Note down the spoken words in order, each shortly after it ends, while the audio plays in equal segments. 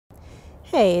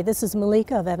Hey, this is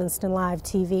Meleika of Evanston Live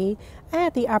TV. I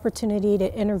had the opportunity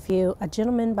to interview a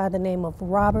gentleman by the name of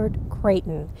Robert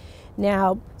Crayton.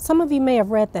 Now, some of you may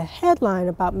have read the headline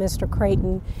about Mr.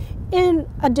 Crayton in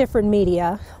a different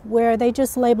media where they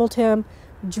just labeled him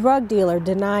drug dealer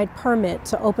denied permit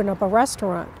to open up a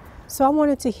restaurant. So I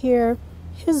wanted to hear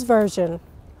his version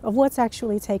of what's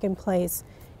actually taken place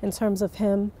in terms of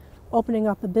him opening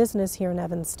up a business here in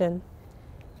Evanston,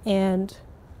 and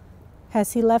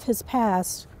has he left his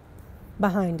past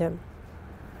behind him?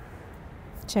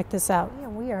 Check this out.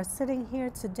 And we are sitting here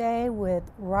today with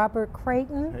Robert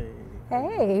Crayton.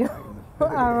 Hey.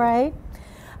 All right.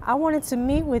 I wanted to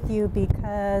meet with you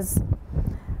because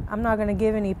I'm not going to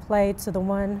give any play to the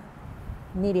one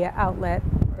media outlet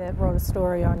that wrote a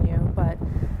story on you, but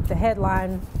the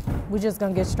headline, we're just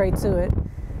going to get straight to it.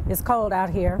 It's cold out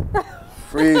here.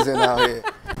 Freezing out here.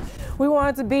 We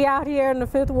wanted to be out here in the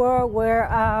fifth world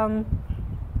where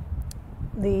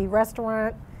the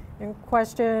restaurant in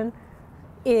question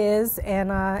is,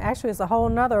 and actually it's a whole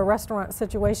nother restaurant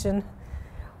situation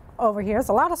over here. There's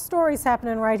a lot of stories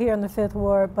happening right here in the fifth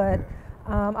ward, but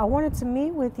I wanted to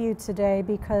meet with you today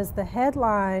because the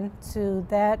headline to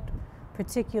that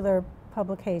particular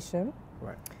publication,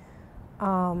 Right.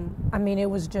 I mean, it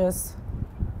was just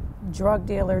drug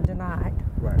dealer denied.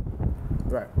 Right,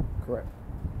 correct.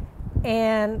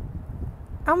 And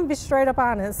I'm gonna be straight up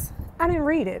honest, I didn't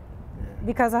read it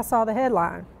because I saw the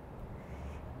headline.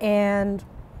 And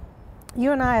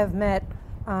you and I have met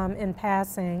in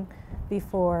passing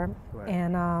before, Right.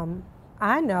 and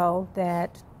I know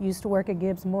that you used to work at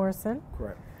Gibbs Morrison,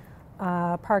 Correct.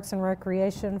 Parks and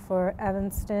Recreation for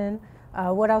Evanston.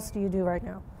 What else do you do right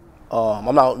now?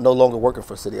 I'm no longer working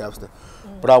for City of Evanston,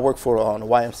 but I work for the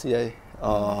YMCA.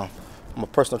 I'm a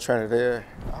personal trainer there.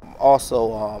 I'm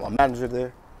also a manager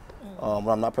there, but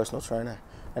I'm not a personal trainer.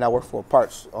 And I work for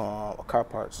a car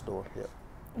parts store.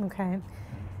 Yeah. Okay.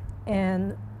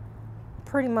 And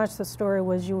pretty much the story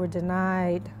was you were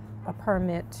denied a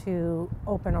permit to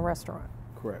open a restaurant.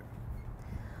 Correct.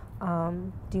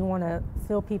 Do you want to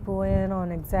fill people in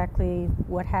on exactly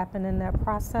what happened in that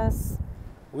process?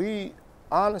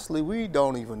 Honestly, we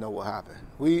don't even know what happened.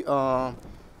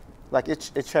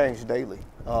 It changed daily.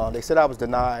 They said I was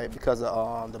denied because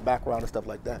of the background and stuff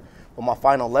like that. But my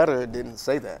final letter didn't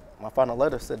say that. My final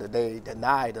letter said that they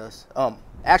denied us.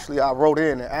 Actually, I wrote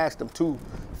in and asked them to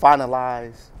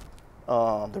finalize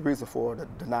the reason for the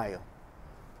denial.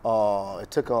 It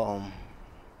took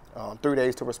 3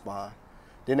 days to respond.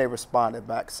 Then they responded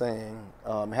back saying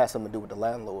it had something to do with the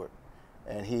landlord.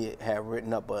 And he had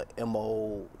written up a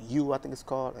MOU, I think it's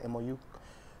called, an MOU.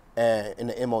 And in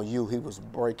the MOU, he was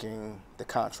breaking the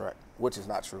contract, which is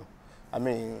not true. I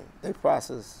mean, they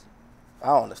process, I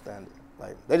don't understand it.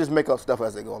 Like, they just make up stuff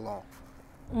as they go along.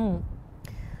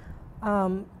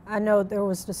 I know there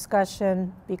was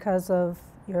discussion because of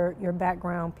your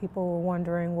background. People were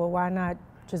wondering, well, why not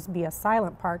just be a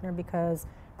silent partner? Because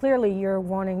clearly you're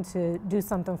wanting to do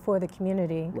something for the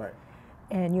community. Right.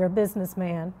 And you're a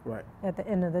businessman. Right. At the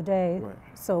end of the day. Right.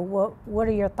 So what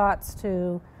are your thoughts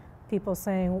to people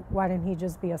saying, why didn't he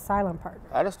just be a silent partner?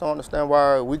 I just don't understand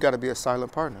why we got to be a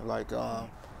silent partner. Like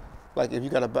if you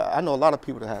got I know a lot of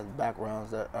people that have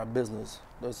backgrounds that are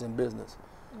that's in business.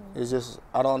 It's just,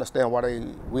 I don't understand why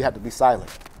we have to be silent.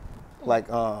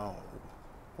 Like I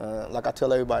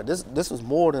tell everybody, this was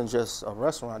more than just a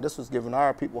restaurant. This was giving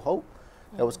our people hope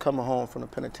that was coming home from the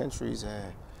penitentiaries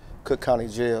and Cook County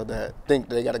Jail that think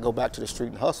they got to go back to the street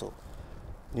and hustle.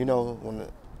 You know,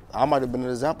 I might have been an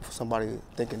example for somebody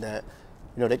thinking that,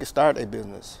 you know, they could start a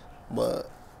business, but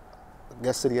I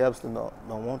guess City of Evanston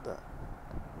don't want that.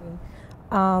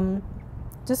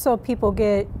 Just so people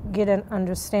get an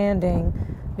understanding,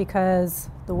 because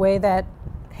the way that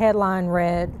headline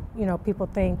read, you know, people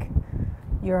think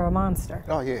you're a monster.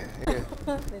 Oh yeah.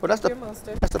 But that's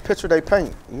the picture they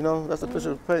paint. You know, that's the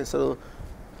picture they paint. So,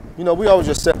 you know, we always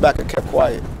just sat back and kept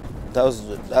quiet. That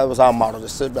was our motto: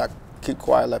 just sit back, keep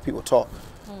quiet, let people talk.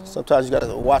 Sometimes you got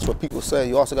to watch what people say.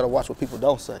 You also got to watch what people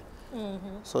don't say.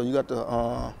 So you got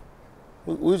to.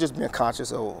 We're just being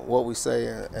conscious of what we say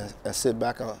and sit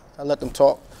back and let them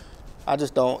talk. I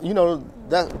just don't. You know,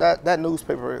 that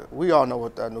newspaper. We all know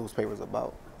what that newspaper is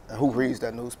about and who reads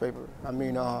that newspaper. I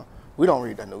mean, we don't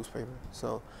read that newspaper.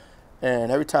 So,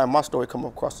 and every time my story come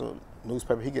across the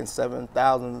newspaper, he getting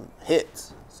 7,000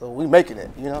 hits. So we making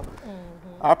it. You know,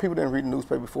 our people didn't read the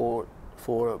newspaper before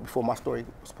my story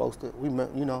was posted. We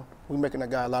making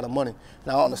that guy a lot of money.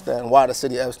 Now I understand why the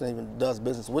City of Evanston even does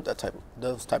business with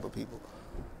those type of people.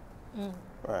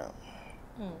 Right.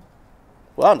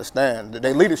 Well, I understand that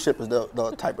their leadership is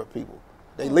the type of people.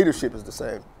 Their leadership is the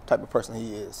same type of person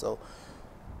he is. So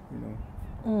you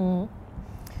know.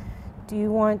 Do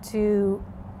you want to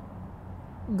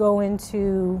go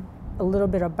into a little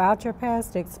bit about your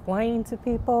past, explain to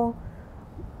people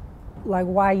like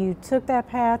why you took that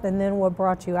path and then what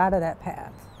brought you out of that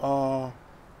path?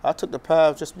 I took the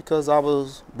path just because I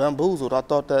was bamboozled. I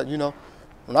thought that, you know,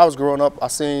 when I was growing up, I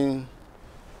seen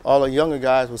all the younger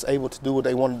guys was able to do what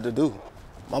they wanted to do.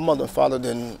 My mother and father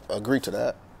didn't agree to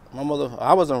that.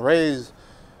 I wasn't raised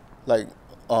like,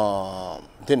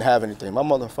 didn't have anything. My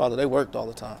mother and father, they worked all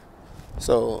the time.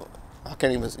 So I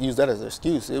can't even use that as an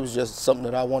excuse. It was just something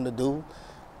that I wanted to do.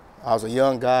 I was a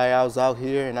young guy, I was out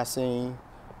here, and I seen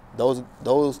those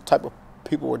type of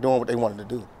people were doing what they wanted to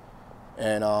do.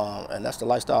 And that's the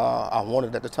lifestyle I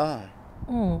wanted at the time.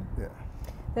 Yeah.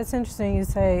 That's interesting you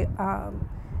say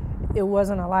it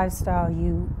wasn't a lifestyle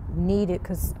you needed,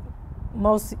 because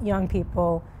most young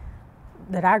people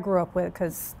that I grew up with,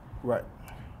 because right.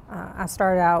 I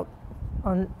started out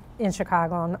in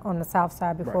Chicago on the south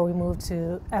side before we moved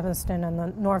to Evanston on the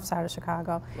north side of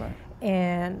Chicago. Right.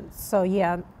 And so,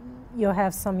 yeah, you'll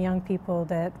have some young people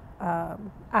that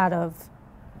out of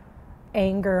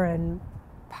anger and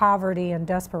poverty and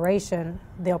desperation,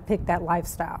 they'll pick that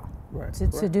lifestyle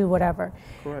to do whatever.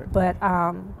 Correct. But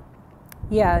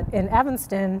yeah, in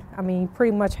Evanston, I mean, you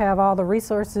pretty much have all the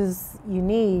resources you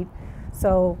need.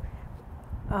 So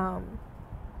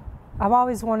I've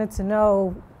always wanted to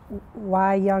know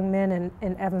why young men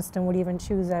in Evanston would even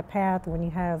choose that path when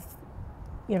you have,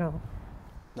 you know.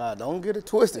 Nah, don't get it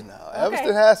twisted now. Okay.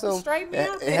 Evanston has some,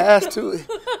 it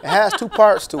has two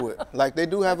parts to it. Like they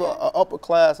do have a upper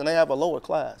class and they have a lower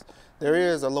class. There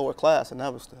is a lower class in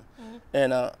Evanston.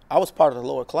 And I was part of the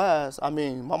lower class. I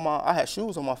mean, my mom, I had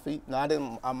shoes on my feet. Now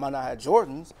I might not have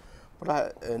Jordans,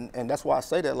 but and that's why I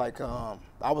say that, like,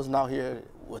 I wasn't out here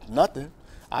with nothing.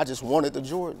 I just wanted the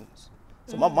Jordans.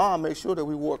 So my mom made sure that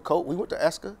we wore a coat. We went to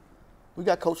Esker. We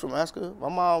got coats from Esker. My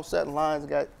mom sat in lines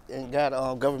and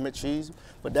got government cheese,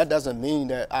 but that doesn't mean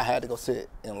that I had to go sit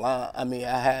in line. I mean,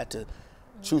 I had to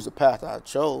choose the path I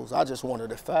chose. I just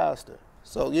wanted it faster.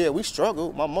 So yeah, we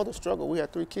struggled. My mother struggled. We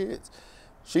had 3 kids.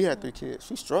 She had 3 kids.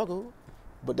 She struggled,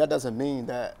 but that doesn't mean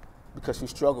that because she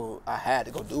struggled, I had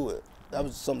to go do it. That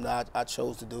was something that I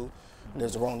chose to do, and it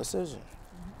was the wrong decision.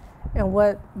 And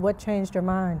what changed your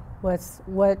mind?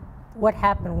 What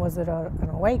happened? Was it an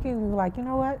awakening? You were like, you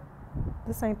know what?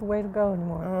 This ain't the way to go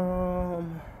anymore.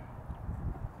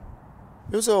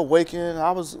 It was an awakening.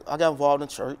 I got involved in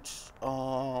church.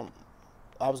 I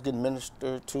was getting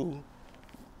ministered to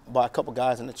by a couple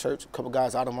guys in the church, a couple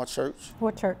guys out of my church.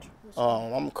 What church?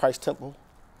 I'm in Christ Temple.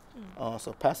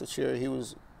 So Pastor Cherry, he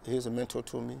was a mentor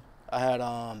to me. I had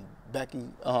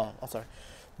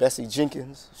Bessie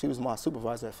Jenkins. She was my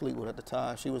supervisor at Fleetwood at the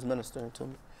time. She was ministering to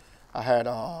me. I had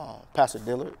Pastor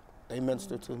Dillard. They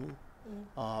ministered to me.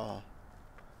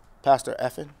 Pastor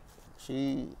Effin,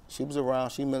 she was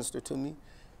around. She ministered to me,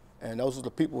 and those were the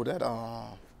people that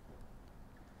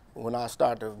when I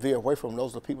started to veer away from them,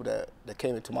 those are the people that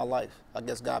came into my life. I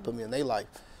guess God put me in their life,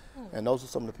 and those are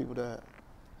some of the people that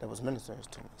was ministering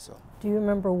to me. So, do you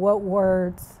remember what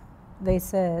words they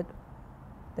said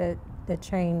that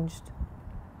changed?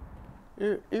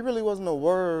 It really wasn't a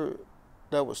word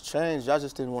that was changed. I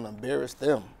just didn't want to embarrass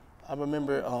them. I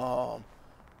remember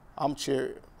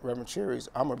Reverend Cherry's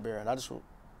armor bearer, and I just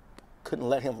couldn't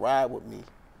let him ride with me,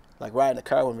 like ride in the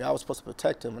car with me. I was supposed to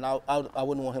protect him, and I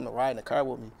wouldn't want him to ride in the car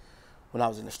with me when I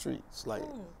was in the streets. Like,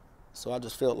 so I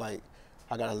just felt like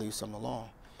I gotta leave something alone.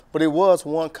 But it was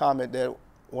one comment that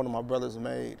one of my brothers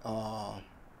made.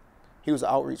 He was an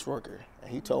outreach worker,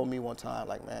 and he told me one time,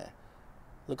 like, man,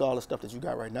 look at all the stuff that you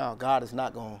got right now. God is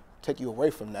not gonna take you away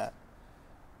from that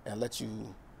and let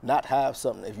you not have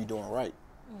something if you're doing right.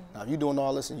 Now, if you're doing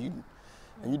all this and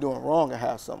you're doing wrong and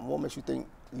have something, what makes you think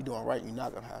you're doing right and you're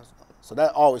not gonna have something? So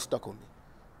that always stuck with me.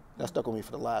 That stuck with me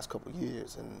for the last couple of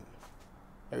years, and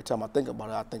every time I think about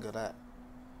it, I think of that.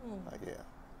 Like, yeah.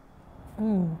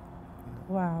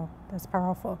 Wow, that's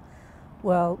powerful.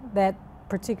 Well, that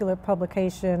particular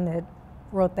publication that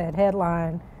wrote that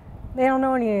headline, they don't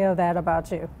know any of that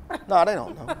about you. No, they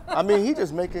don't know. I mean, he's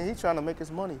trying to make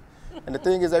his money. And the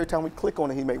thing is, every time we click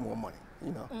on it, he make more money,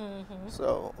 you know.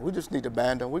 So we just need to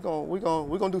band him. We're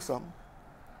gonna do something.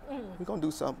 We're gonna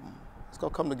do something. It's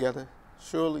gonna come together.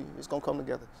 Surely, it's gonna come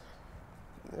together.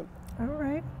 Yep. All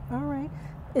right.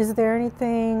 Is there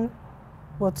anything?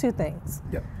 Well, 2 things.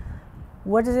 Yep.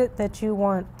 What is it that you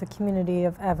want the community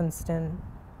of Evanston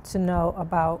to know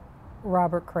about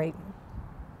Robert Crayton?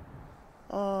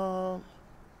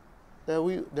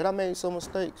 That I made some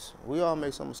mistakes. We all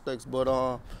made some mistakes, but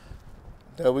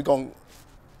that we gonna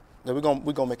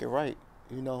make it right.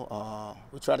 You know,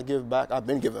 we try to give back. I've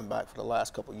been giving back for the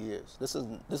last couple of years. This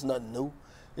is nothing new.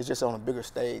 It's just on a bigger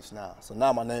stage now. So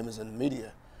now my name is in the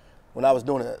media. When I was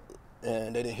doing it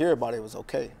and they didn't hear about it, it was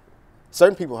okay.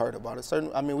 Certain people heard about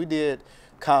it. I mean, we did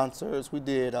concerts, we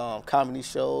did comedy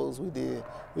shows,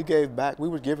 we gave back. We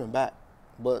were giving back.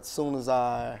 But as soon as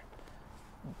I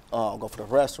go for the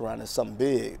restaurant, it's something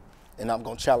big, and I'm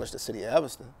gonna challenge the city of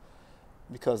Evanston,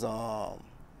 because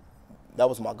that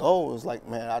was my goal. It was like,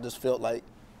 man, I just felt like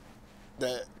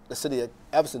that the city of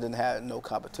Evanston didn't have no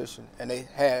competition, and they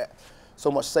had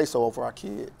so much say-so over our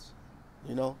kids,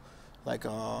 you know? Like,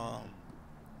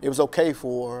 it was okay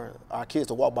for our kids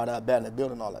to walk by that abandoned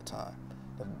building all that time.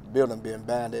 The building being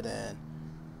abandoned,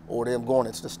 or them going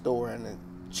into the store and the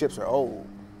chips are old.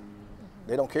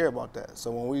 They don't care about that.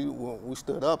 So when we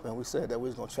stood up and we said that we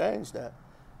was gonna change that,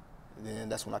 then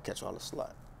that's when I catch all the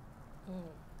slack,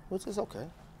 which is okay.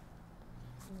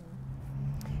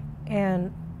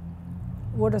 And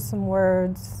what are some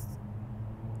words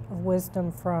of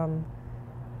wisdom from,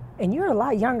 and you're a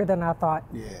lot younger than I thought.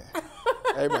 Yeah,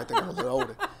 everybody think I'm a little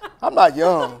older. I'm not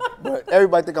young, but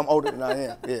everybody think I'm older than I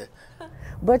am, yeah.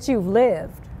 But you've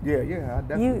lived. Yeah, I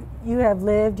definitely. You have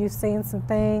lived, you've seen some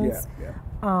things.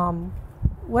 Yeah.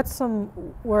 What's some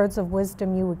words of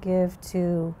wisdom you would give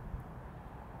to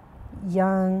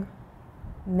young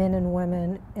men and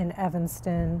women in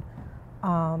Evanston,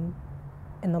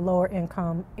 in the lower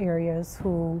income areas,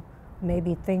 who may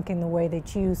be thinking the way they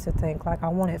choose to think, like, I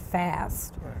want it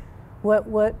fast? Right.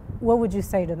 What would you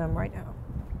say to them right now?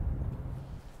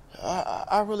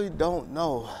 I really don't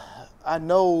know. I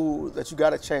know that you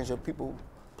got to change your people,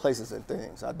 places, and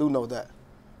things. I do know that.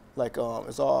 Like,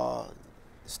 it's all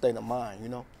state of mind, you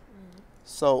know?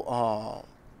 So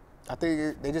I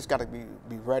think they just got to be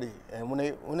ready. And when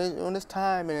it's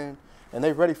time and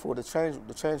they're ready for it,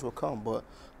 the change will come. But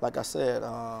like I said,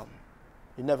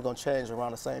 you're never going to change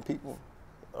around the same people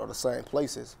or the same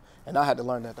places. And I had to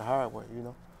learn that the hard way, you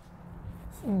know?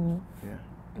 Yeah.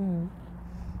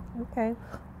 Okay.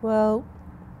 Well,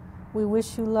 we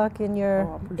wish you luck in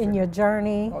your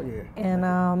journey. Oh, yeah. And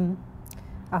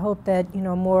I hope that, you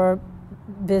know, more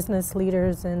business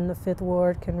leaders in the Fifth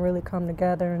Ward can really come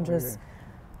together and just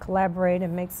collaborate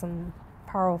and make some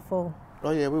powerful.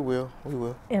 Oh yeah, we will.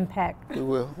 Impact. We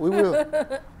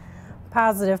will.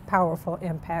 Positive, powerful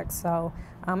impact. So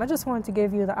I just wanted to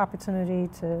give you the opportunity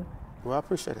to. Well, I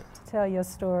appreciate it. To tell your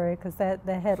story, because that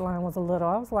headline was a little.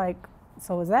 I was like,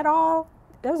 so is that all?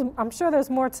 I'm sure there's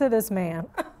more to this man.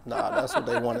 Nah, that's what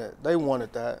they wanted. They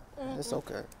wanted that. It's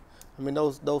okay. I mean,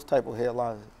 those type of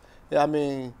headlines. Yeah, I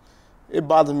mean, it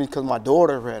bothered me because my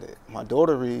daughter read it. My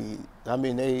daughter read. I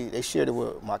mean, they shared it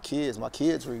with my kids. My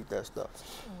kids read that stuff.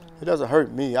 It doesn't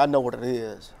hurt me. I know what it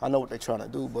is. I know what they're trying to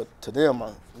do. But to them,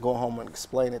 I'm going home and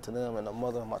explain it to them and the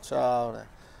mother of my child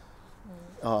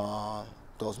and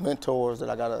those mentors that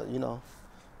I gotta, you know.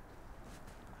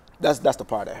 That's the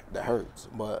part that hurts.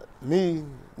 But me,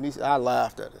 I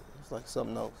laughed at it. It's like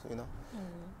something else, you know.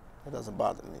 It doesn't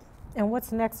bother me. And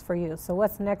what's next for you? So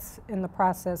what's next in the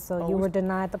process? So you were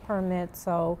denied the permit.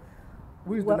 So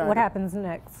what happens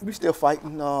next? We still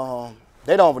fighting.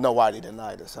 They don't even know why they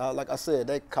denied us. Like I said,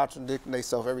 they contradicting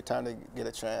themselves every time they get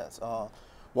a chance.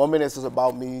 1 minute is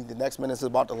about me. The next minute is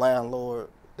about the landlord.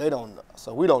 They don't know.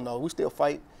 So we don't know. We still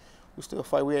fight.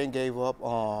 We ain't gave up.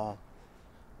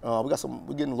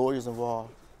 We're getting lawyers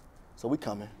involved. So we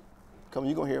coming.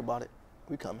 You're going to hear about it.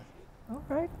 We coming. All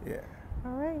right. Yeah.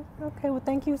 All right. Okay. Well,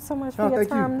 thank you so much for your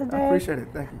time today. I appreciate it.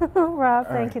 Thank you. Rob,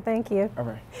 thank you. All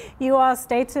right. You all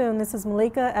stay tuned. This is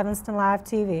Meleika, Evanston Live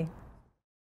TV.